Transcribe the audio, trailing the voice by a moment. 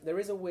There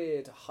is a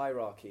weird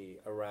hierarchy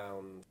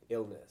around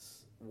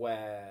illness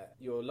where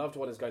your loved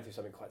one is going through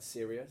something quite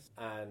serious,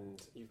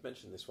 and you've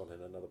mentioned this one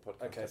in another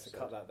podcast. Okay, so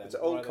cut that then. It's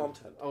old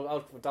content. Oh,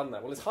 I've done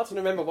that. Well, it's hard to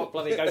remember what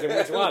bloody goes in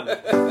which one.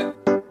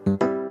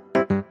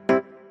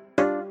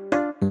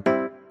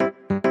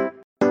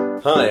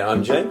 Hi,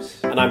 I'm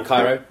James. And I'm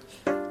Cairo.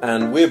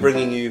 And we're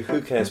bringing you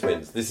Who Cares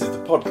Wins. This is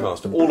the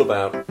podcast all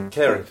about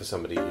caring for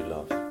somebody you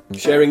love.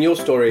 Sharing your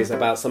stories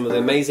about some of the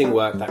amazing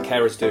work that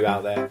carers do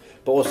out there,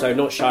 but also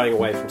not shying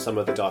away from some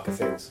of the darker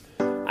things.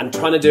 And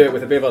trying to do it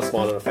with a bit of a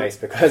smile on our face,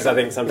 because I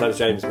think sometimes,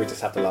 James, we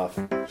just have to laugh.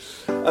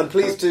 And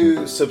please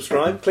do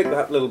subscribe, click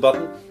that little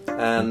button,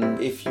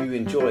 and if you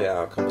enjoy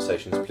our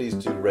conversations, please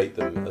do rate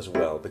them as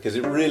well, because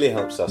it really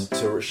helps us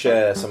to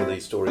share some of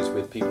these stories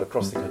with people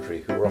across the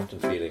country who are often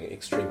feeling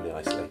extremely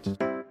isolated.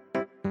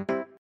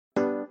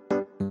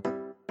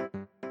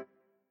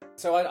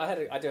 So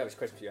I do have a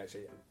question for you,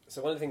 actually.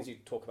 So one of the things you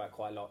talk about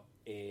quite a lot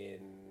in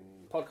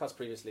podcasts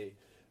previously,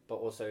 but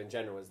also in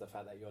general, is the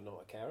fact that you're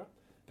not a carer.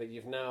 But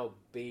you've now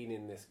been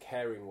in this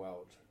caring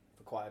world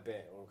for quite a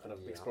bit, or kind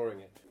of exploring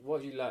it.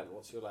 What have you learned?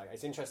 What's your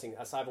It's interesting,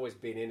 as I've always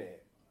been in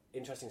it,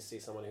 interesting to see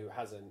someone who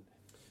hasn't.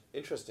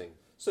 Interesting.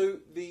 So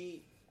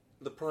the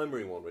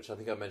primary one, which I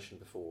think I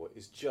mentioned before,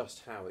 is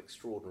just how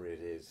extraordinary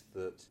it is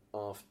that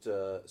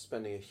after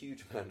spending a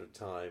huge amount of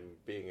time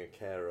being a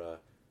carer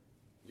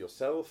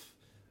yourself,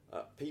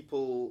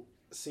 people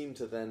seem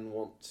to then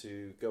want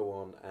to go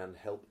on and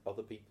help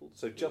other people.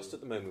 So just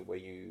at the moment where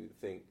you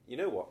think, you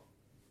know what,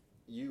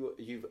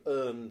 you've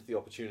earned the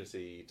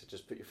opportunity to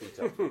just put your feet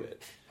up for a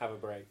bit. Have a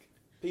break.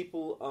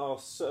 People are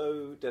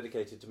so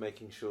dedicated to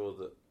making sure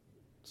that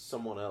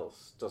someone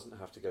else doesn't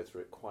have to go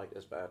through it quite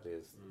as badly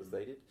as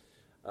they did.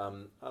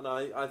 And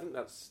I think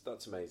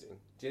that's amazing.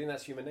 Do you think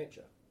that's human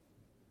nature?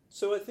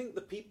 So I think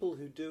the people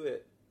who do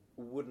it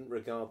wouldn't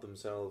regard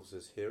themselves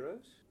as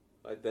heroes.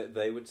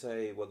 They would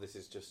say, well, this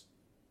is just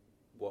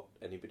what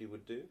anybody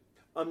would do.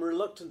 I'm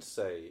reluctant to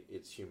say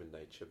it's human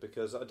nature,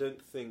 because I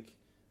don't think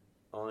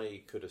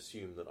I could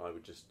assume that I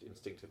would just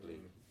instinctively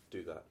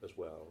do that as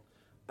well.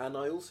 And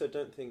I also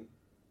don't think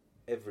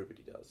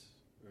everybody does.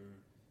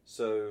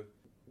 So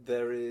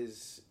there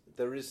is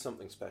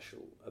something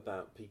special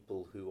about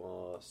people who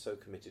are so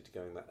committed to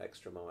going that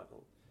extra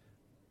mile.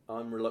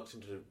 I'm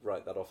reluctant to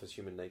write that off as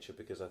human nature,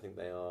 because I think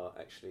they are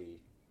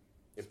actually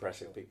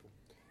impressive people.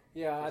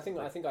 Yeah, I think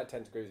I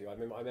tend to agree with you.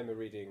 I remember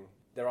reading,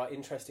 there are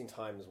interesting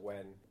times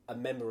when a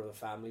member of the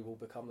family will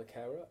become the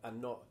carer,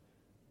 and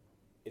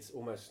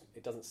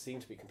it doesn't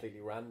seem to be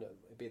completely random.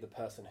 It'd be the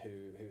person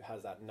who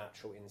has that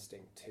natural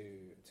instinct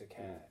to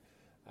care.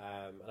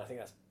 And I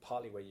think that's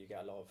partly where you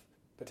get a lot of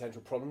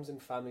potential problems in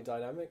family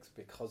dynamics,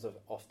 because of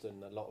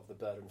often a lot of the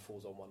burden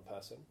falls on one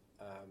person.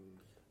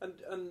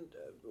 And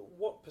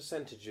what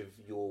percentage of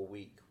your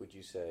week would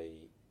you say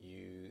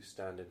you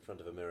stand in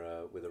front of a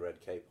mirror with a red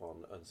cape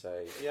on and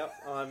say, "Yep,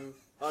 I'm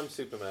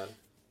Superman"?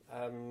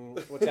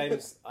 Well,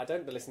 James, I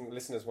don't. The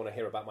listeners want to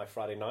hear about my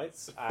Friday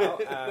nights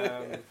out,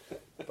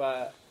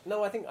 but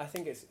no, I think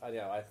it's.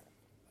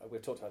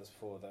 We've talked about this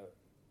before, that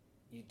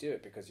you do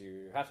it because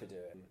you have to do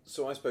it.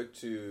 So I spoke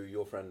to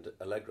your friend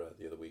Allegra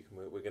the other week, and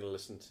we're going to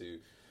listen to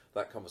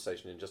that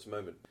conversation in just a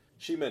moment.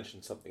 She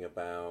mentioned something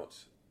about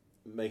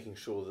making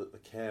sure that the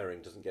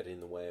caring doesn't get in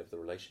the way of the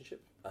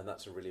relationship, and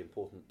that's a really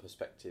important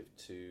perspective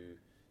to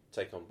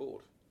take on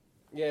board.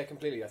 Yeah,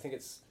 completely. I think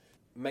it's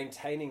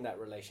maintaining that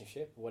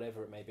relationship,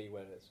 whatever it may be,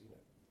 whether it's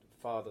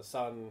father,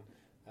 son,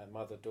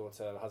 mother,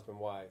 daughter, husband,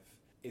 wife,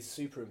 is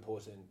super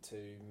important to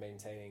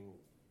maintaining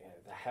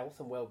the health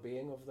and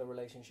well-being of the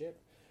relationship.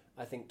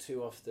 I think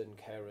too often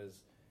carers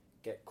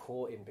get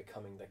caught in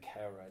becoming the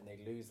carer, and they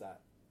lose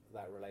that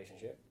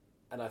relationship.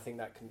 And I think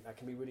that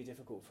can be really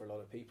difficult for a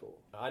lot of people.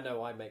 I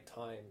know I make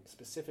time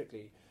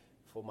specifically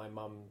for my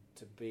mum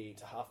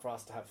for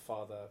us to have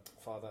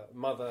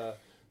mother,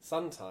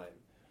 son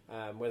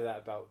time. Whether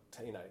that's about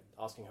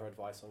asking her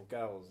advice on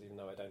girls, even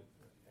though I don't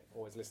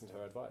always listen to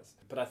her advice.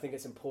 But I think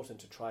it's important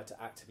to try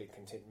to actively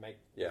make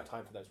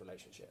time for those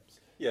relationships.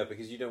 Yeah,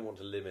 because you don't want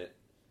to limit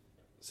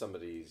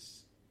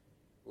somebody's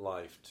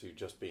life to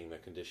just being their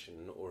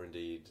condition, or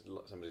indeed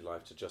somebody's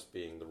life to just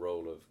being the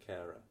role of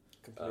carer.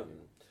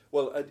 Completely.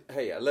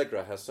 Hey,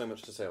 Allegra has so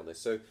much to say on this.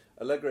 So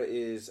Allegra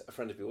is a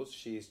friend of yours.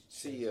 She's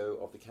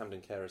CEO of the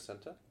Camden Carer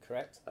Centre.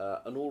 Correct.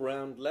 An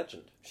all-round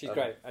legend. She's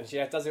great, and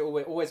she does it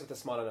always with a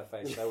smile on her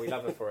face, so we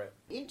love her for it.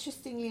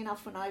 Interestingly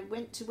enough, when I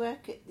went to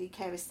work at the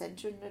Carer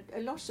Centre, and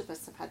a lot of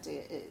us have had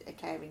a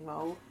caring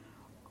role,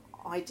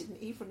 I didn't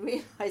even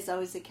realise I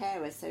was a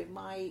carer. So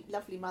my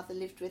lovely mother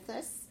lived with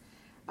us.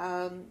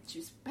 She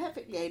was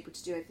perfectly able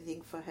to do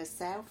everything for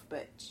herself,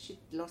 but she'd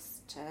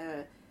lost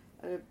her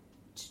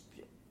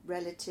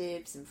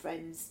relatives and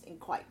friends in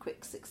quite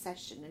quick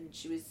succession, and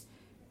she was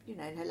in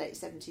her late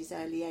 70s,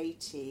 early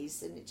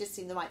 80s, and it just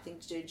seemed the right thing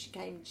to do, and she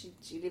came and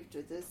she lived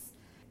with us.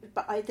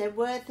 But there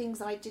were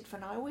things I did for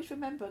her, and I always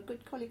remember a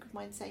good colleague of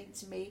mine saying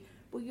to me,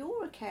 "Well,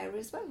 you're a carer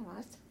as well." And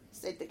I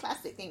said the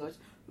classic thing was,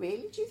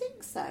 "Really? Do you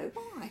think so?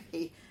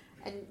 Why?"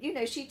 And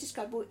she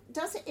described, well,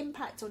 does it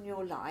impact on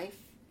your life?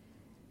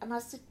 And I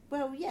said,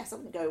 well, yes, I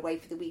wouldn't go away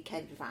for the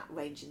weekend without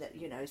arranging that,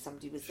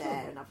 somebody was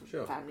there,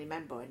 another family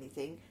member or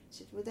anything. She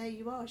said, well, there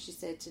you are, she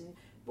said, and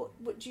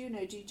what do you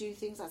know? Do you do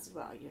things? I said,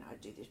 well, I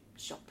do the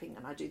shopping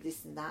and I do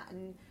this and that.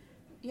 And,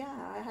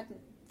 I hadn't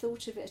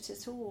thought of it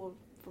at all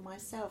for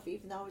myself,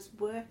 even though I was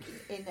working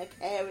in a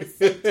carer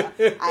centre.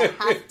 I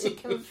have to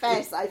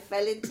confess, I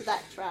fell into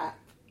that trap.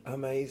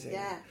 Amazing.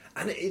 Yeah.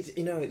 And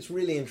it's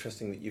really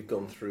interesting that you've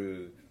gone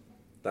through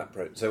that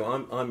process. So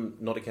I'm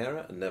not a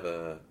carer and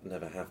never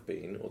have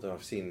been, although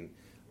I've seen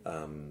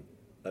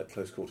at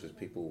close quarters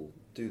people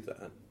do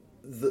that.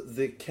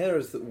 The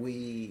carers that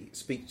we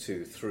speak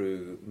to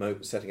through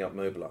setting up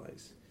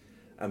Mobilise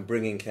and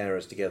bringing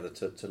carers together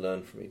to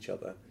learn from each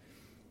other,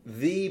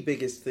 the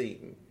biggest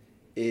theme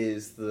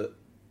is the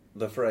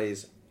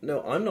phrase,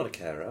 no, I'm not a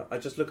carer, I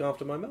just look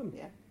after my mum.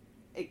 Yeah,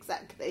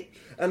 exactly.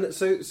 And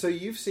so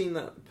you've seen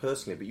that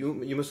personally, but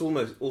you must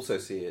almost also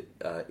see it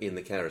in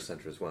the carer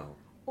centre as well.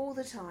 All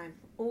the time.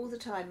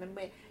 And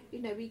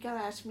we go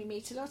out and we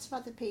meet a lot of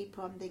other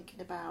people. I'm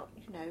thinking about,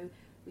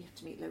 we have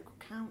to meet local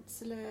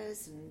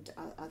councillors and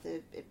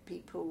other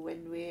people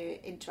when we're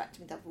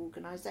interacting with other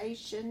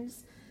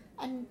organisations.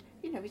 And,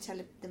 we tell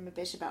them a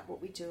bit about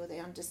what we do or they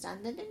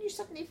understand. And then you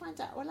suddenly find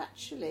out, well,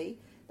 actually,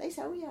 they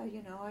say, oh, yeah,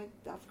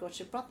 I've got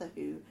a brother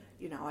who,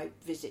 I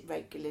visit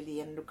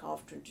regularly and look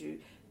after and do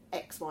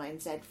X, Y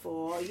and Z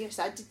for. Yes,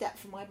 I did that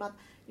for my mum.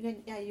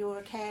 Yeah, you're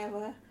a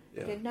carer.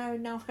 Yeah. You go,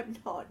 no, I'm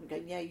not. I'm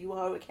going, yeah, you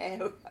are a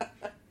carer.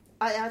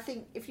 I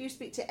think if you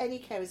speak to any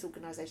carers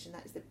organisation,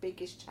 that is the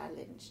biggest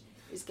challenge,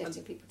 is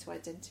getting people to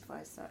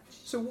identify as such.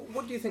 So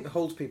what do you think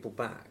holds people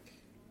back?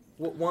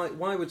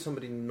 Why would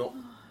somebody not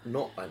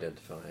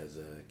identify as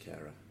a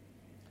carer?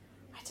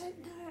 I don't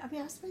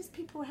know. I suppose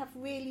people have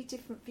really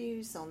different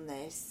views on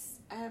this.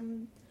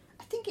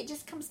 I think it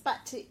just comes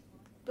back to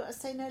what I was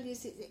saying earlier,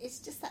 it's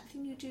just that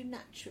thing you do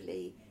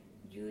naturally.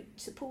 You're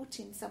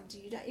supporting somebody,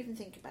 you don't even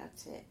think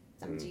about it.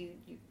 Somebody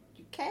you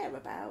care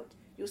about,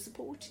 you're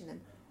supporting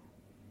them.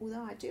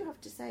 Although I do have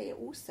to say,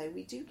 also,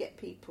 we do get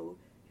people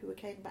who are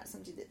caring about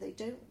somebody that they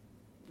don't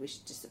wish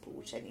to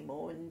support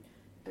anymore, and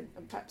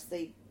perhaps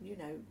they,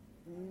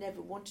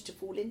 never wanted to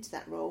fall into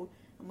that role,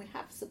 and we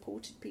have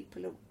supported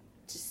people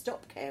to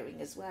stop caring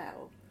as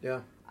well. Yeah.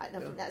 I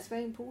think that's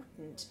very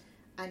important.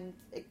 And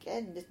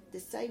again, the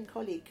same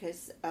colleague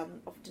has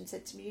often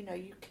said to me,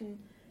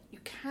 you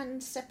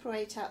can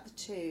separate out the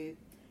two.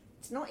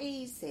 It's not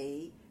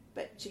easy,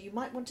 but you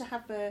might want to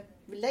have a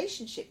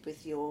relationship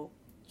with your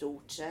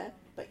daughter,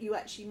 but you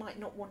actually might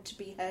not want to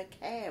be her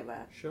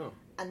carer. Sure.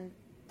 And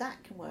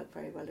that can work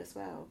very well as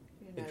well.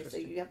 So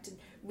you have to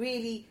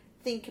really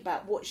think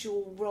about what's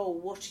your role,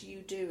 what are you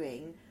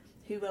doing,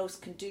 who else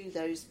can do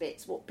those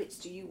bits, what bits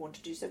do you want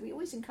to do. So we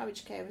always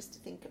encourage carers to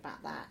think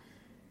about that.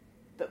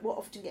 But what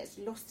often gets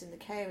lost in the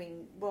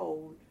caring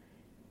role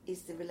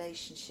is the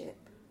relationship.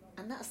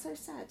 And that's so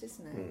sad,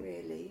 isn't it,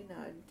 really?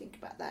 And think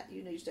about that.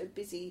 You're so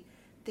busy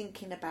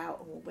thinking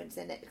about, when's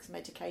their next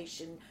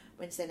medication,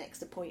 when's their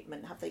next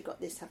appointment, have they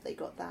got this, have they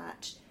got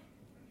that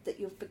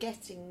you're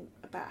forgetting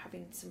about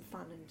having some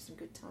fun and some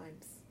good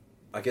times.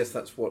 I guess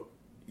that's what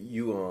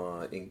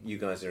you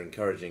guys are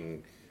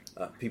encouraging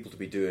people to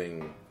be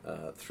doing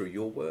through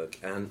your work,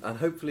 and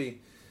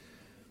hopefully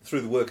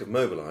through the work of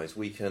Mobilise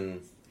we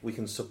can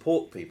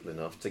support people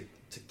enough to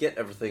get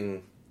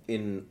everything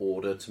in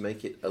order to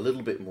make it a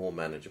little bit more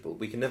manageable.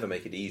 We can never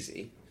make it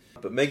easy,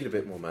 but make it a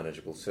bit more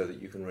manageable so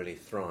that you can really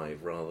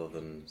thrive rather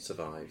than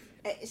survive.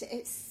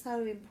 It's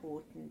so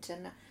important,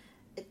 and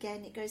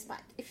again, it goes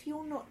back. If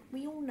you're not,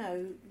 we all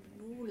know,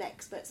 we're all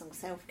experts on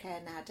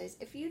self-care nowadays.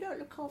 If you don't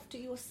look after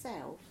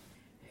yourself,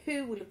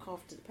 who will look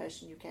after the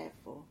person you care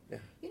for? Yeah.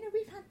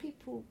 We've had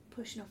people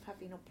pushing off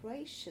having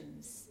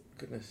operations.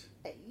 Goodness.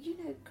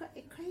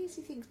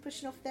 Crazy things,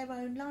 pushing off their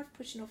own life,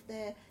 pushing off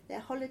their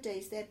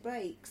holidays, their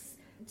breaks,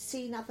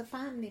 seeing other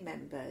family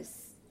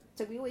members.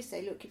 So we always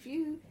say, look,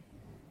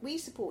 we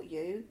support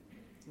you,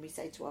 and we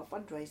say to our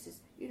fundraisers,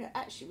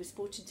 actually we're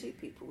supporting two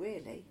people,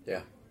 really.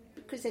 Yeah.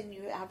 Because then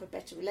you have a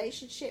better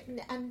relationship,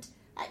 and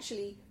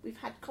actually we've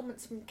had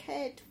comments from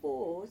cared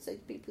for, so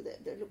people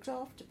that are looked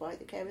after by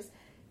the carers,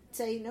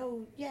 saying,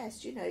 oh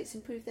yes, it's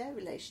improved their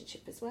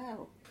relationship as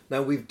well.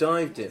 Now we've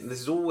dived in, this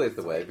is always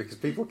the way, because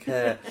people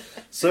care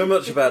so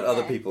much about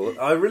other people.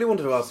 I really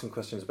wanted to ask some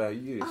questions about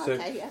you.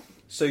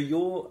 So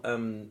your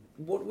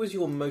what was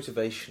your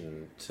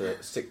motivation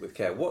to stick with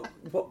care?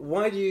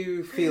 Why do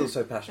you feel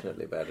so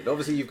passionately about it?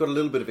 Obviously you've got a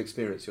little bit of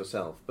experience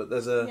yourself, but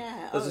there's a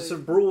sort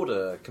of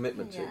broader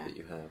commitment to it that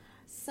you have.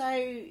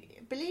 So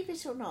believe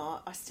it or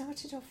not, I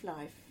started off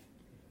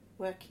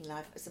working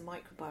life as a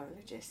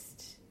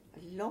microbiologist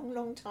a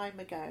long time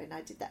ago, and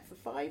I did that for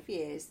 5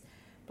 years.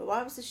 But while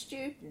I was a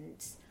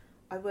student,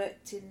 I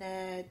worked in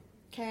a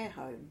care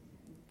home,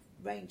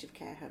 range of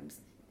care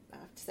homes. I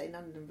have to say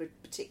none of them were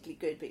particularly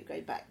good, but you're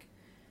going back,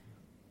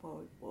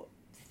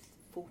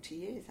 40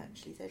 years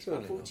actually,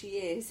 35, 40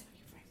 years.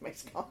 You're very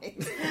most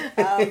kind.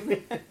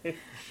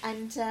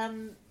 And,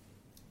 some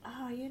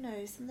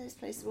of those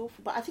places are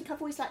awful. But I think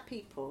I've always liked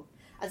people.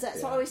 And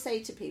that's what I always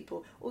say to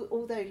people.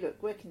 Although,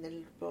 look, working in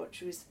the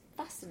laboratory was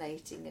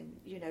fascinating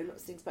and,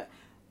 lots of things, but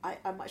I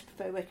much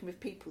prefer working with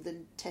people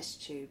than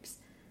test tubes,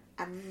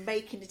 and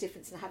making a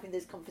difference and having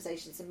those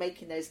conversations and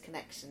making those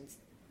connections.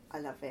 I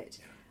love it.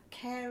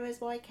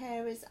 Carers, why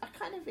carers? I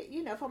kind of,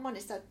 if I'm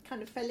honest, I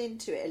kind of fell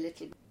into it a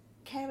little.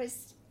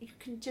 Carers, you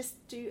can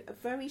just do a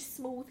very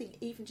small thing,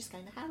 even just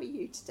going, how are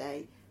you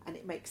today? And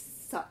it makes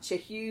such a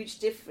huge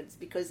difference,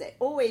 because they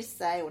always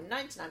say, or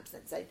 99%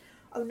 say,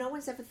 oh, no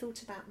one's ever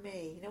thought about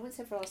me. No one's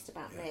ever asked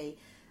about me.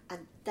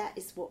 And that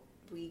is what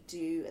we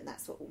do, and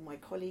that's what all my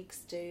colleagues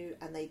do,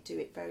 and they do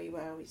it very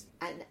well.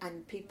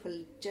 And people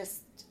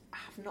just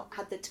have not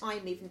had the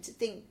time even to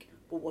think,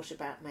 well, what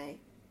about me?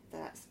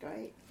 That's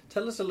great.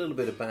 Tell us a little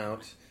bit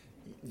about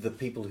the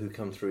people who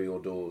come through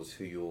your doors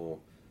who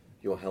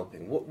you're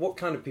helping. What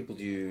kind of people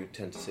do you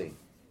tend to see?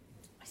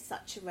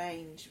 Such a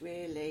range,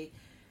 really.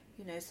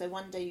 So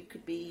one day you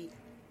could be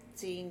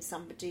seeing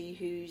somebody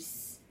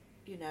whose,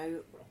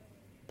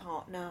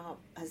 partner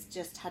has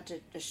just had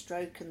a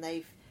stroke, and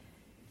they've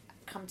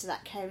come to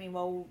that caring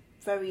role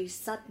very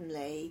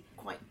suddenly,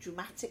 quite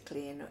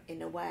dramatically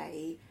in a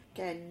way.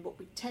 Again, what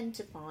we tend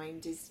to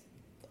find is,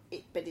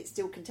 but it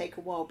still can take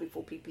a while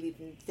before people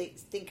even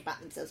think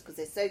about themselves, because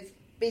they're so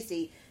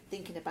busy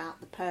thinking about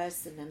the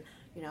person and,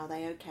 are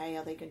they okay?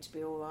 Are they going to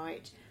be all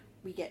right?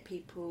 We get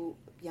people,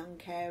 young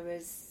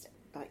carers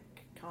like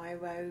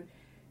Cairo,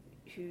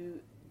 who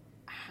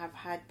have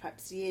had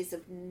perhaps years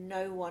of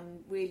no one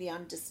really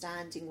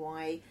understanding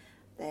why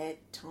they're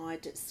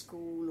tired at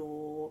school,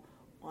 or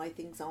why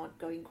things aren't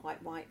going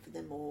quite right for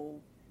them, or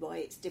why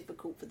it's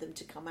difficult for them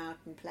to come out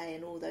and play,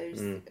 and all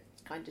those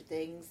kind of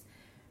things.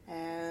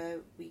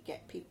 We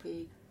get people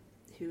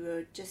who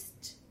are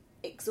just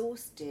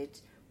exhausted.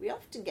 We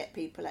often get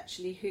people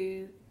actually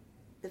who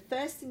the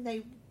first thing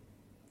they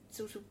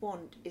sort of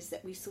want is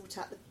that we sort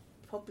out the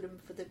problem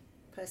for the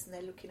person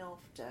they're looking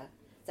after.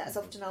 That's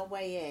often our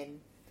way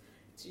in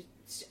to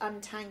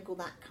untangle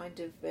that kind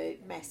of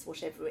mess,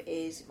 whatever it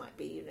is. It might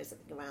be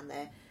something around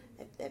their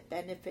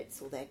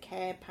benefits, or their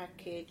care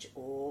package,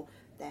 or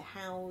their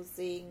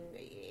housing.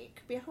 It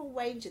could be a whole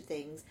range of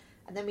things.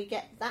 And then we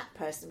get that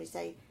person, we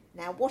say,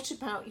 now what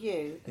about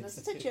you? And I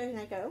said to you, and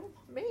they go,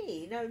 oh,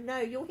 me? No,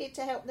 you're here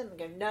to help them.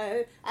 And I go,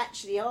 no,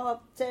 actually our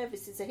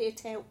services are here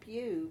to help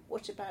you.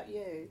 What about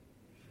you?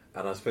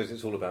 And I suppose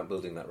it's all about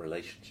building that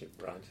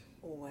relationship, right?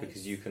 Always.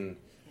 Because you can,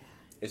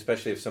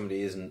 especially if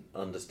somebody isn't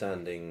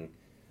understanding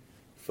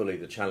fully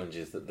the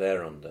challenges that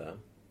they're under,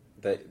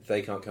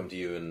 they can't come to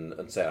you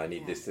and say, I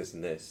need this,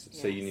 and this.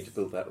 Yes. So you need to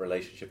build that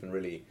relationship and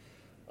really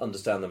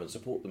understand them and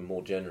support them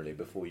more generally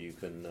before you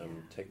can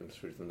take them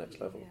through to the next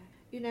level.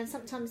 Yeah.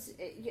 Sometimes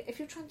if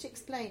you're trying to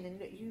explain,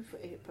 and you've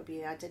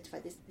probably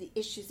identified this, the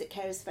issues that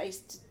carers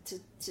face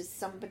to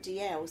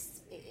somebody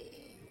else,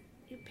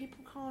 people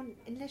can't,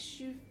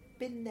 unless you've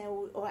been there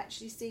or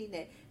actually seen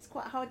it, it's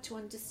quite hard to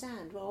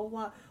understand.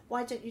 Well,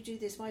 why don't you do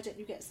this? Why don't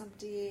you get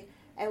somebody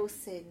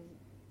else in?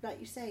 Like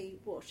you say,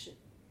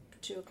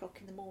 at 2 o'clock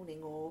in the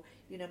morning, or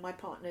my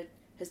partner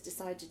has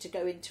decided to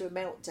go into a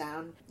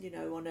meltdown,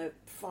 on a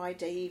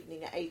Friday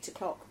evening at 8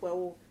 o'clock.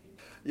 Well,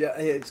 yeah,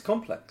 it's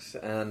complex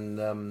and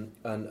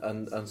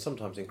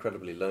sometimes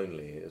incredibly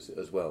lonely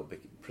as well,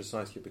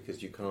 precisely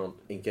because you can't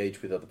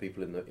engage with other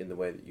people in the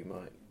way that you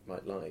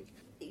might like.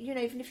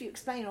 Even if you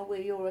explain, well,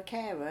 you're a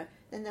carer,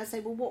 then they'll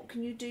say, well, what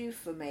can you do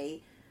for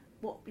me?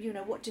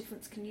 What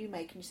difference can you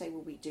make? And you say,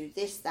 well, we do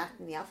this, that,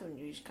 and the other, and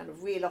you just kind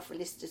of reel off a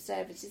list of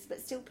services,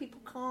 but still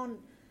people can't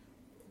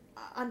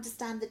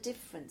understand the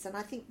difference. And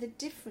I think the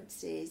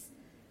difference is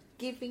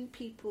giving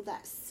people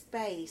that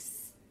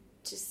space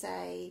to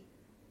say,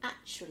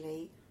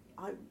 actually,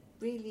 I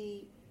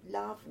really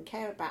love and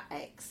care about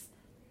X,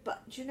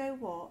 but do you know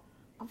what?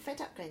 I'm fed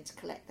up going to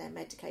collect their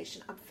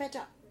medication. I'm fed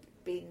up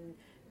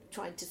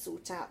trying to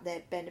sort out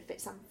their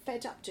benefits. I'm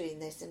fed up doing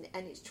this, and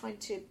it's trying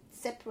to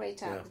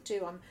separate out the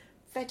two. I'm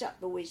fed up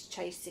always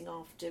chasing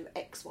after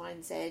X, Y,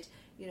 and Z.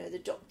 The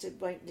doctor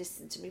won't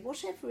listen to me,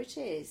 whatever it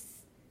is.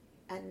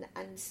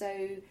 And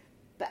so,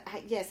 but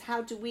yes,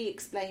 how do we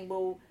explain,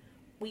 well,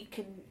 we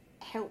can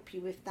help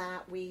you with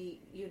that.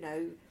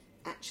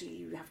 Actually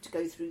you have to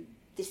go through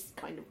this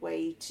kind of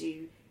way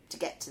to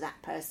get to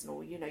that person,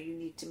 or, you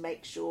need to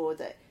make sure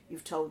that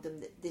you've told them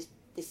that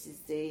this is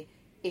the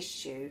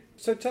issue.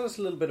 So tell us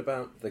a little bit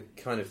about the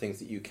kind of things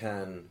that you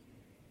can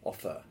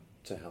offer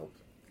to help.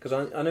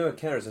 Because I know a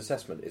carer's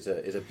assessment is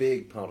a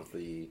big part of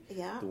the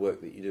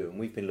work that you do, and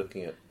we've been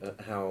looking at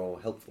how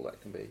helpful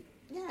that can be.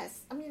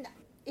 Yes, I mean,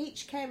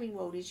 each caring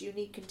role is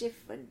unique and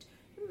different.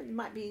 There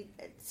might be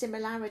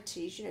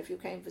similarities, if you're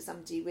caring for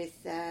somebody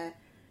with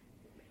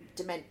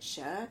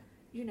dementia,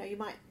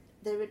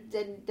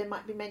 there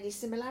might be many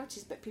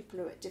similarities, but people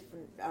are at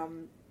different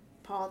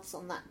paths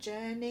on that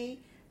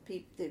journey.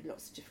 There are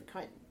lots of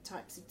different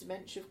types of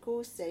dementia, of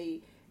course.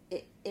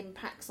 It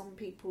impacts on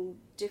people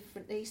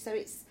differently.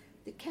 So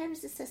the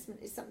carer's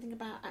assessment is something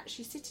about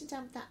actually sitting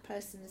down with that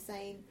person and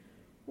saying,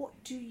 what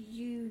do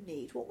you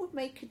need? What would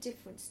make a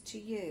difference to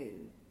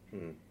you?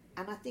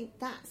 And I think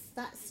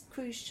that's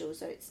crucial.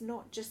 So it's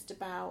not just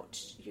about,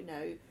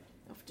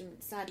 often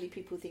sadly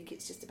people think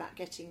it's just about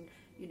getting,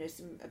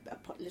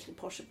 a little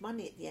posh of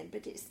money at the end,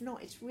 but it's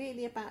not. It's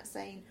really about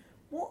saying,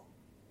 what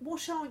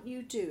aren't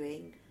you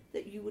doing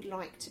that you would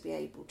like to be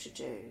able to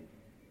do?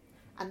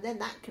 And then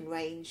that can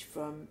range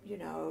from,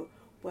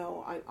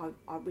 well,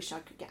 I wish I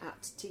could get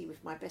out to tea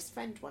with my best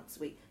friend once a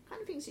week.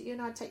 Kind of things that you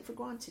and I take for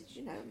granted,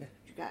 You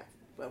go out,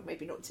 well,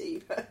 maybe not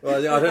tea, but...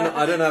 Well, yeah,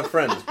 I don't have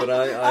friends, but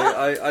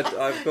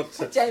I've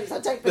got... James, I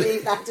don't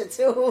believe that at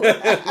all.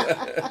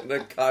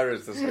 No,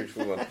 Kyra's the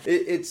social one.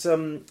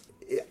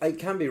 It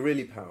can be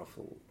really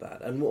powerful,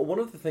 that. And one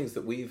of the things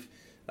that we've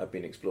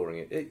been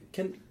exploring,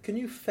 can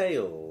you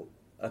fail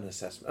an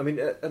assessment? I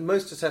mean,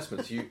 most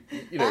assessments,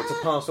 it's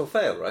a pass or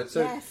fail, right?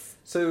 So, yes.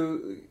 So,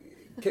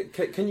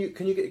 can you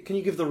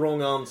give the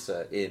wrong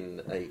answer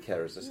in a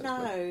carer's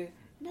assessment?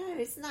 No,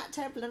 isn't that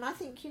terrible? And I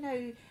think,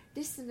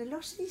 listen, a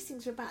lot of these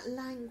things are about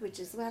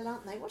language as well,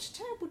 aren't they? What a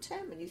terrible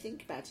term when you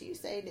think about it. You're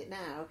saying it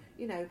now,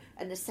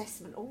 an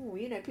assessment. Oh,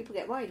 people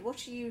get worried.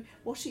 What are you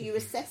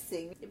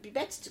assessing? It'd be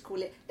better to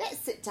call it, let's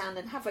sit down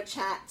and have a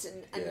chat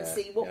and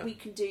see what we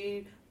can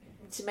do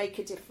to make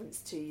a difference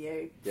to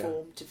you. Yeah.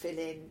 Form to fill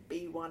in,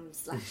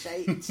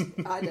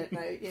 B1/8. I don't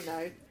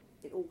know,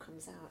 it all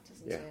comes out,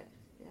 doesn't it?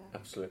 Yeah.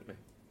 Absolutely.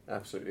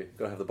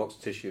 Got to have the box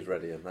of tissues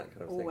ready and that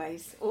kind of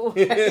Always.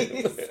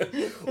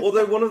 thing.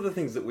 Although one of the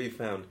things that we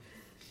found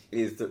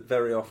is that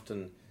very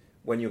often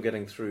when you're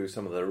getting through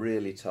some of the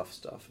really tough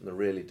stuff and the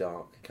really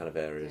dark kind of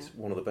areas,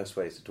 one of the best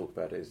ways to talk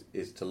about it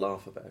is to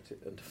laugh about it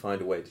and to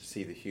find a way to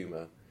see the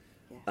humour.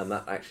 Yes. And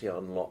that actually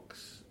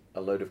unlocks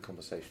a load of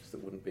conversations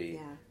that wouldn't be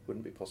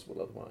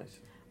possible otherwise.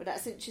 Well,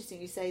 that's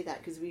interesting you say that,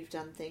 because we've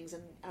done things,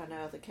 and I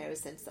know other carers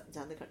centres up and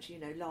down the country,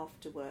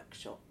 laughter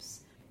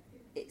workshops.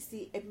 It's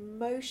the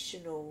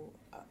emotional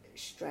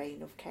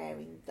strain of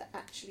caring that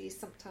actually is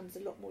sometimes a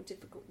lot more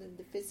difficult than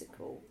the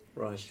physical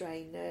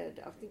strain.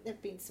 I think there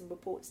have been some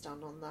reports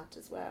done on that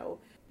as well.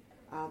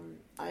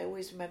 I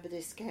always remember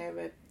this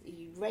carer,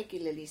 he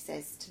regularly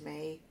says to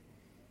me,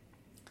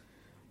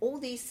 all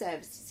these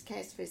services, he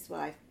cares for his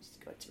wife, she's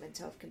got a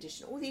mental health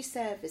condition, all these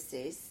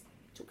services,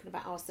 talking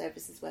about our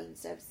service as well and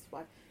services of his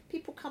wife,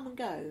 people come and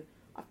go.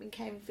 I've been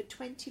caring for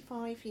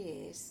 25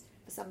 years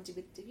for somebody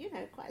with,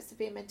 quite a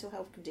severe mental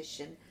health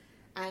condition.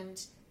 And,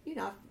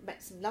 I've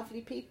met some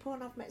lovely people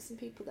and I've met some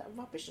people that are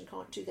rubbish and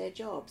can't do their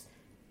jobs.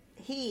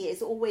 He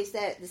is always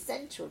there at the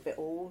centre of it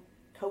all,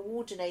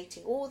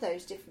 coordinating all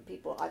those different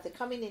people, either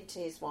coming into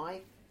his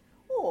wife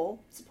or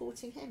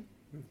supporting him.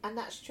 And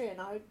that's true,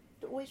 and I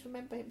always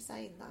remember him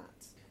saying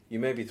that. You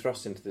may be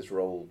thrust into this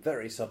role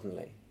very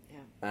suddenly,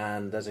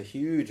 and there's a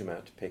huge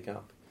amount to pick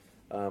up.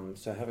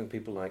 So having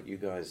people like you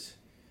guys...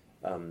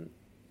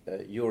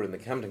 you're in the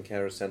Camden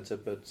Carer Centre,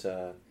 but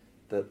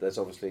there's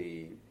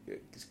obviously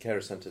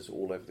carer centres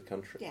all over the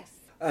country. Yes.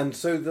 And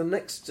so the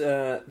next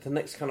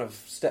kind of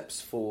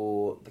steps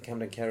for the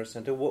Camden Carer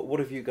Centre, what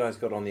have you guys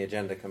got on the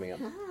agenda coming up?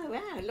 Oh,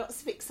 wow,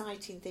 lots of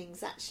exciting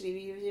things, actually.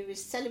 We were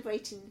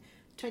celebrating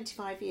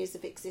 25 years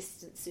of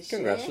existence this year.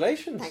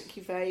 Congratulations. Thank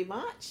you very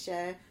much.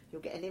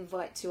 You'll get an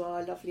invite to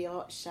our lovely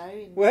art show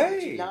in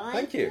July.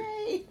 Thank you.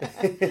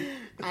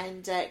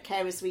 And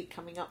Carers Week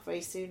coming up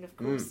very soon, of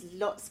course.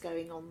 Lots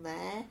going on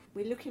there.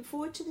 We're looking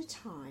forward to the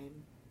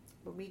time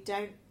when we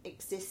don't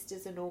exist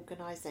as an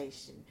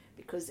organisation,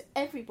 because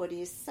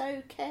everybody is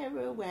so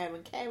carer aware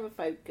and carer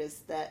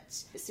focused that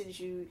as soon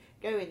as you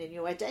go in and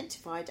you're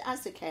identified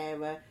as a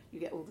carer, you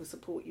get all the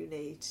support you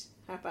need.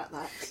 How about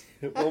that?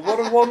 Well,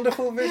 what a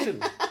wonderful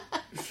vision.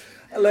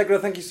 Allegra,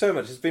 thank you so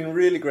much. It's been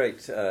really great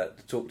to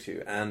talk to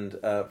you. And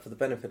for the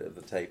benefit of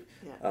the tape,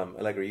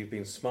 Allegra, you've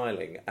been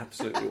smiling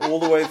absolutely all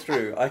the way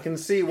through. I can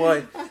see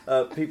why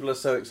people are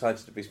so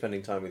excited to be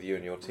spending time with you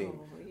and your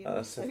team.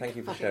 So thank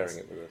you for sharing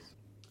it with us.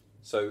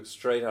 So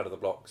straight out of the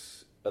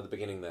blocks at the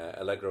beginning there,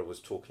 Allegra was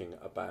talking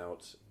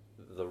about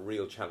the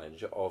real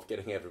challenge of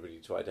getting everybody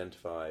to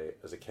identify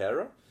as a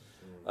carer.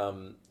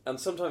 And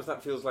sometimes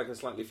that feels like a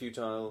slightly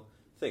futile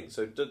thing.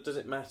 So does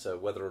it matter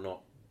whether or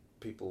not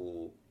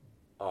people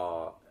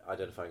are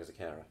identifying as a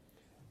carer?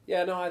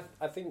 Yeah, no,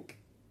 I think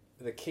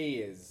the key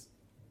is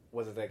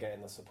whether they're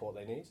getting the support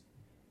they need.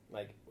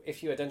 Like,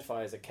 if you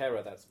identify as a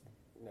carer, that's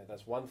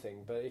one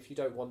thing. But if you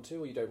don't want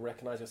to, or you don't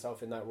recognise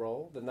yourself in that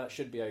role, then that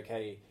should be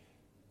okay.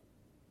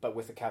 But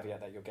with the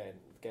caveat that you're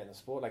getting the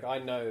support. Like, I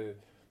know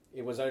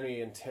it was only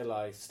until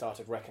I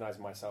started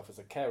recognising myself as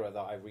a carer that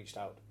I reached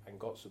out and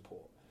got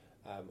support.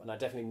 And I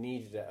definitely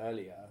needed it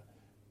earlier,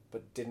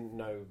 but didn't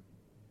know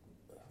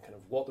kind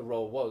of what the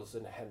role was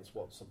and hence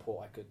what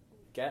support I could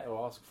get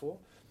or ask for.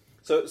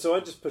 So I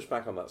just push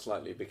back on that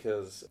slightly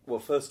because, well,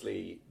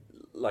 firstly,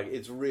 like,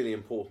 it's really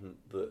important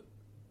that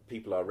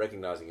people are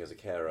recognising as a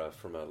carer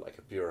from a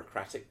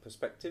bureaucratic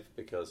perspective,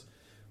 because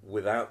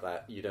without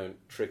that you don't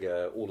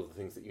trigger all of the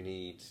things that you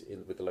need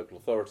with the local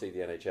authority, the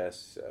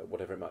NHS,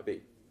 whatever it might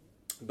be.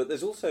 But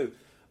there's also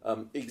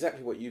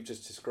exactly what you've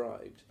just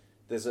described.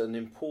 There's an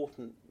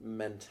important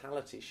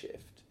mentality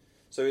shift.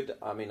 So,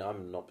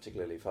 I'm not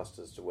particularly fussed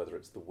as to whether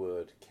it's the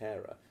word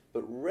carer,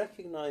 but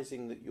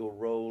recognising that your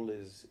role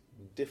is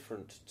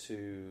different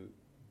to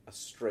a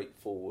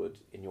straightforward,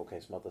 in your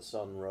case,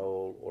 mother-son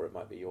role, or it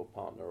might be your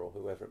partner or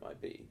whoever it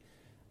might be,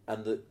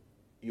 and that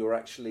your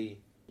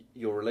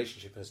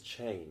relationship has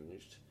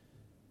changed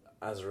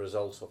as a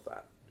result of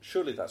that.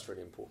 Surely that's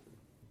really important.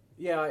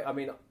 Yeah, I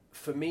mean,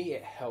 for me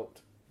it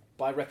helped.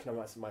 By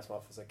recognising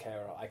myself as a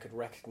carer, I could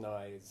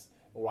recognise,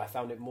 or I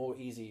found it more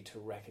easy to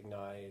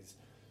recognise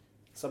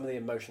some of the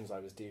emotions I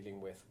was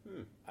dealing with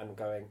and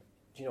going,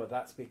 do you know what,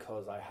 that's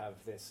because I have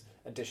this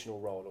additional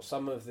role, or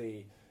some of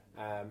the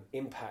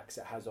impacts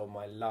it has on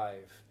my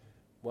life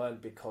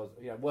weren't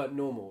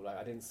normal. Like,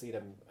 I didn't see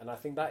them, and I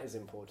think that is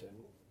important.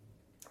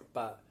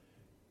 But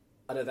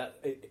I know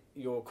that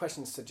your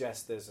question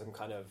suggests there's some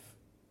kind of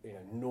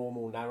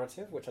normal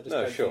narrative, which I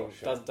just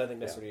don't think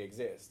necessarily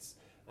exists.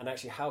 And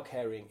actually, how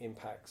caring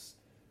impacts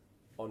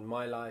on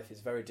my life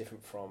is very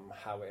different from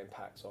how it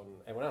impacts on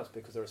everyone else,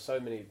 because there are so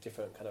many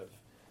different kind of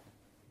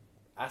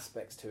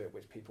aspects to it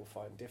which people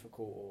find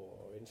difficult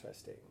or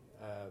interesting.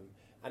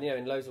 And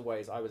in loads of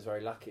ways, I was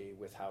very lucky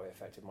with how it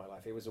affected my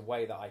life. It was a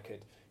way that I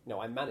could,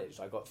 I managed,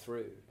 I got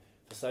through.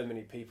 For so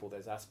many people,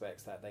 there's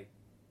aspects that it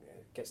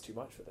gets too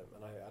much for them,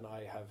 and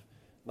I have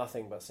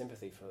nothing but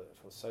sympathy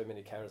for so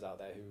many carers out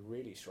there who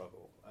really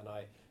struggle. And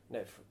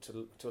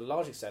to a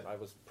large extent, I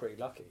was pretty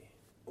lucky.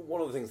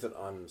 One of the things that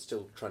I'm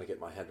still trying to get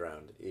my head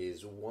around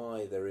is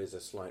why there is a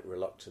slight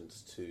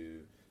reluctance to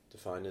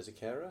define as a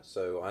carer.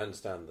 So I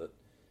understand that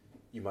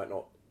you might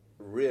not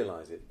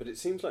realise it, but it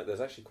seems like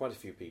there's actually quite a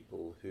few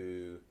people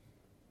who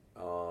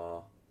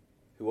are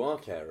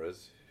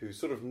carers who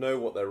sort of know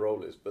what their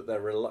role is, but they're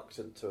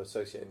reluctant to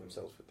associate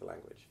themselves with the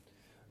language.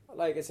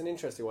 Like, it's an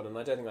interesting one, and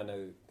I don't think I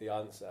know the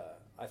answer.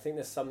 I think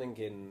there's something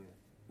in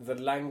the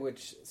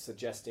language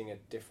suggesting a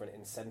different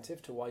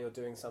incentive to why you're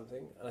doing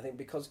something. And I think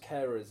because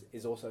carers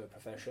is also a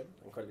profession,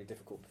 incredibly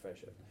difficult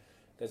profession,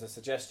 there's a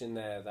suggestion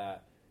there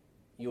that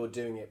you're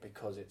doing it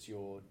because it's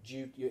your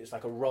duty. It's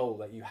like a role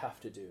that you have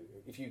to do.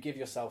 If you give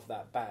yourself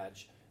that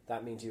badge,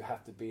 that means you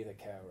have to be the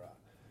carer.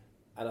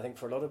 And I think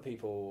for a lot of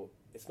people,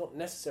 it's not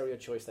necessarily a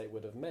choice they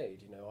would have made.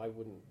 I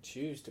wouldn't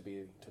choose to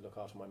look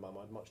after my mum.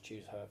 I'd much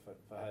choose for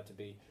her to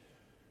be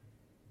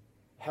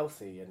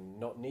healthy and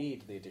not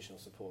need the additional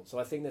support. So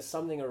I think there's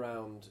something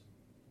around,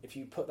 if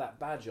you put that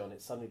badge on,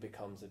 it suddenly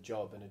becomes a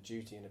job and a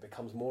duty, and it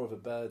becomes more of a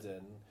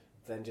burden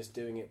than just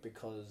doing it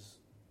because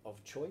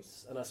of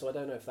choice. And so I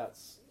don't know if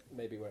that's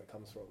maybe where it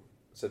comes from.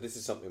 So this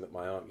is something that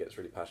my aunt gets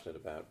really passionate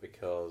about,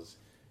 because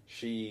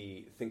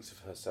she thinks of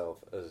herself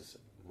as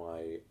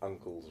my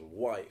uncle's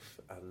wife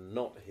and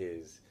not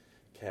his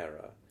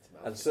carer.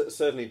 And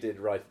certainly did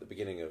right at the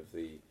beginning of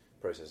the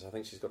process. I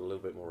think she's got a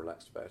little bit more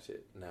relaxed about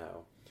it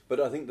now. But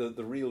I think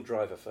the real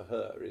driver for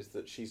her is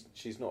that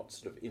she's not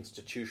sort of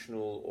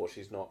institutional, or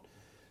she's not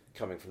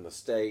coming from the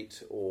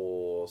state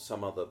or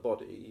some other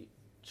body.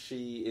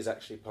 She is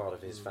actually part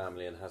of his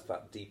family and has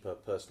that deeper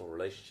personal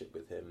relationship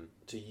with him.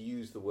 To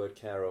use the word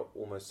carer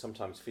almost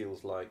sometimes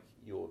feels like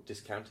you're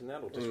discounting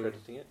that or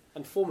discrediting it.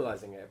 And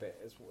formalising it a bit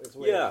is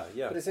weird.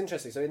 Yeah. But it's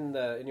interesting. So in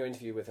your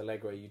interview with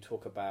Allegra, you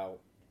talk about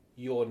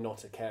you're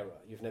not a carer.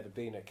 You've never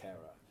been a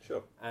carer.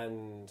 Sure.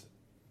 And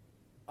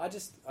I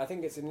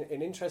think it's an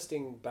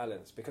interesting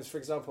balance, because, for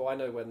example, I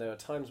know when there are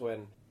times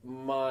when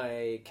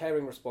my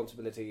caring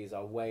responsibilities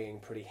are weighing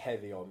pretty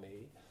heavy on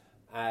me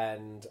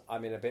and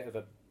I'm in a bit of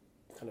a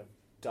kind of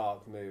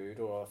dark mood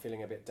or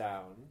feeling a bit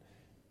down,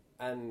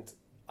 and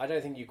I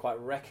don't think you quite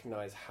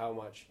recognise how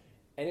much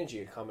energy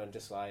you come and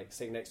just like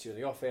sitting next to you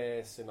in the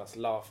office and us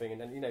laughing,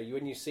 and then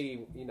when you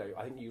see,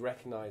 I think you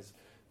recognise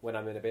when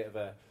I'm in a bit of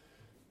a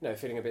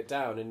feeling a bit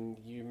down, and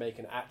you make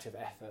an active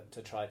effort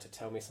to try to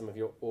tell me some of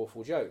your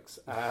awful jokes,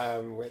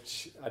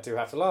 which I do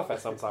have to laugh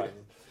at sometimes.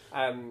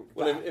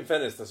 In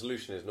fairness, the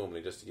solution is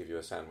normally just to give you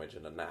a sandwich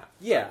and a nap.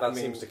 Yeah, that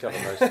seems to cover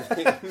most of the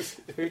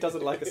things. Who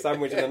doesn't like a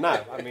sandwich and a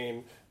nap? I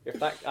mean, if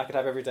that I could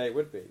have every day, it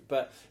would be.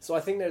 But so I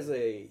think there's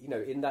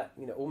in that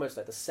almost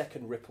like the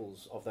second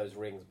ripples of those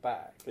rings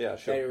back. Yeah,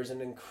 sure. There is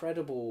an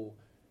incredible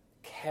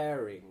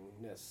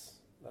caringness.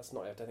 I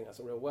don't think that's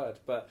a real word,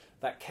 but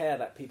that care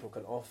that people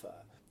can offer.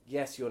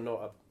 Yes, you're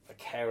not a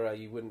carer.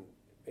 You wouldn't,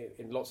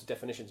 in lots of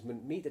definitions,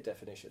 wouldn't meet the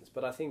definitions.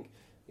 But I think,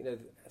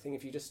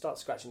 if you just start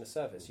scratching the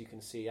surface, you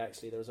can see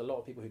actually there's a lot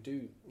of people who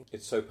do.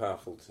 It's so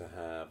powerful to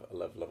have a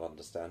level of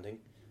understanding,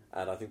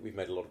 and I think we've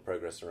made a lot of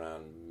progress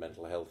around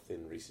mental health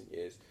in recent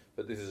years.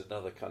 But this is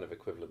another kind of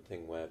equivalent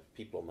thing where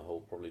people on the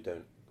whole probably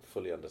don't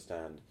fully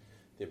understand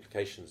the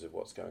implications of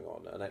what's going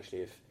on. And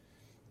actually,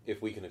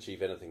 if we can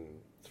achieve anything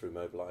through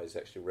Mobilise,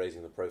 actually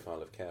raising the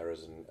profile of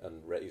carers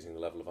and raising the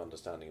level of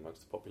understanding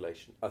amongst the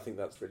population, I think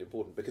that's really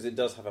important, because it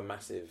does have a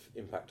massive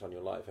impact on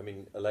your life. I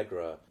mean,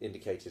 Allegra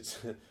indicated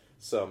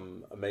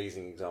some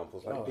amazing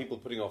examples, like people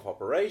putting off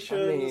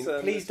operations.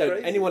 Please don't,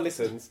 crazy. Anyone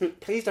listens,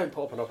 please don't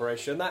put up an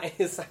operation. That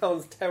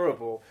sounds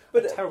terrible.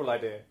 A terrible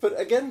idea. But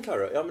again,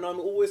 Cara, I'm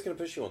always going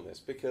to push you on this,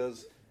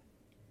 because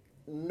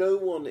no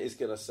one is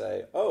going to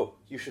say, oh,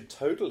 you should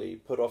totally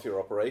put off your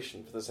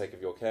operation for the sake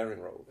of your caring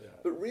role. Yeah.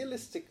 But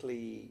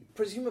realistically,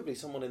 presumably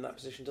someone in that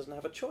position doesn't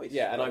have a choice.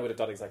 Yeah, and I would have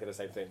done exactly the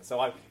same thing.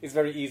 So it's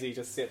very easy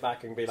to sit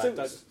back and be like,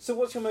 so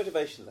what's your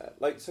motivation there?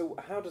 Like, so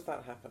how does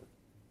that happen?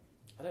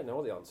 I don't know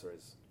what the answer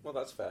is. Well,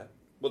 that's fair.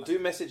 Well, do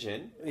message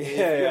in. Yeah,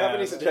 if you have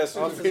any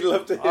suggestions, we'd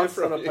love to hear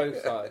from you.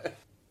 Postcard.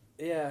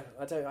 Yeah,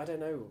 I don't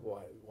know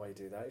why you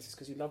do that. It's just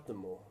because you love them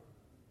more,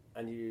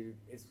 and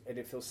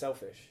it feels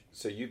selfish.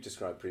 So you've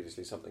described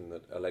previously something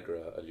that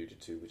Allegra alluded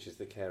to, which is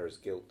the carer's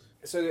guilt.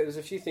 So there's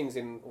a few things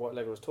in what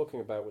Allegra was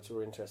talking about which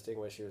were interesting,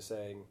 where she was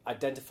saying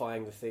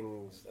identifying the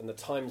things and the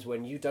times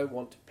when you don't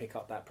want to pick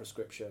up that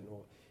prescription,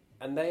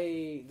 and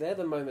they're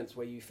the moments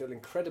where you feel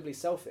incredibly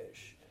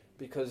selfish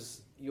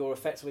because you're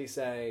effectively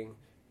saying,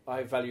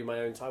 I value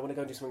my own time, I want to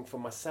go and do something for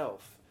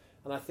myself.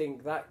 And I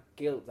think that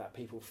guilt that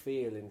people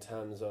feel in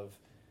terms of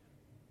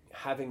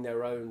having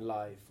their own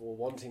life or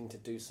wanting to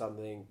do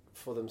something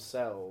for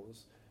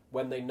themselves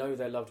when they know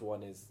their loved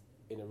one is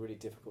in a really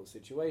difficult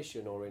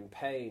situation or in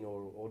pain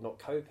or not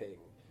coping,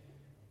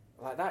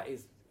 like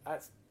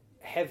that's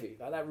heavy.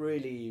 Like that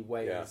really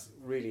weighs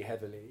really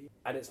heavily,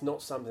 and it's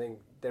not something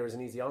there is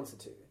an easy answer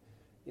to.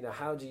 You know,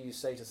 how do you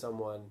say to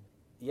someone,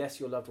 yes,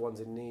 your loved one's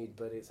in need,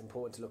 but it's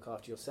important to look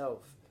after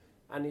yourself?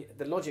 And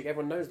the logic,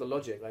 everyone knows the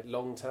logic, like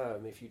long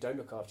term, if you don't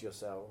look after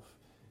yourself,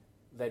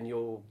 then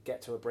you'll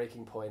get to a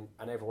breaking point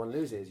and everyone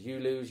loses. You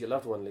lose, your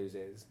loved one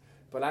loses.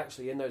 But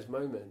actually in those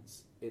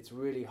moments, it's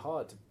really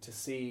hard to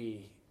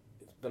see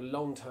the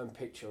long-term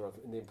picture of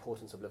the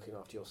importance of looking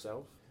after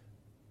yourself.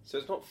 So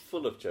it's not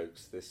full of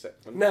jokes, this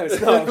segment. No, it's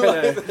not.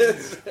 No.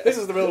 This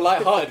is the real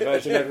light-hearted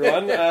version,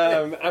 everyone.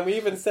 And we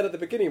even said at the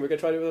beginning we're going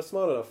to try to do it with a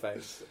smile on our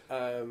face.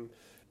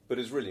 But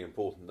it's really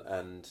important,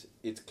 and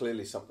it's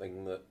clearly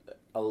something that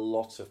a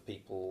lot of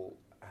people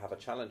have a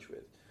challenge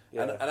with.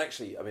 Yeah. And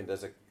actually, I mean,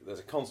 there's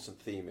a constant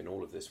theme in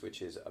all of this,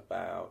 which is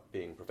about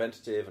being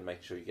preventative and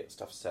making sure you get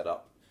stuff set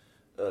up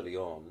early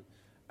on.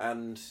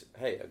 And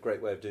hey, a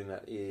great way of doing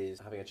that is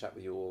having a chat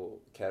with your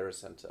carer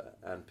centre,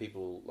 and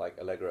people like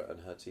Allegra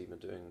and her team are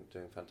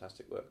doing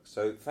fantastic work.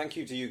 So thank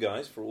you to you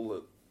guys for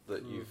all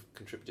that you've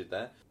contributed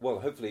there.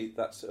 Well, hopefully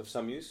that's of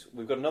some use.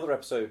 We've got another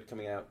episode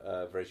coming out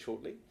very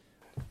shortly.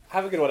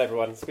 Have a good one,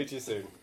 everyone. Speak to you soon.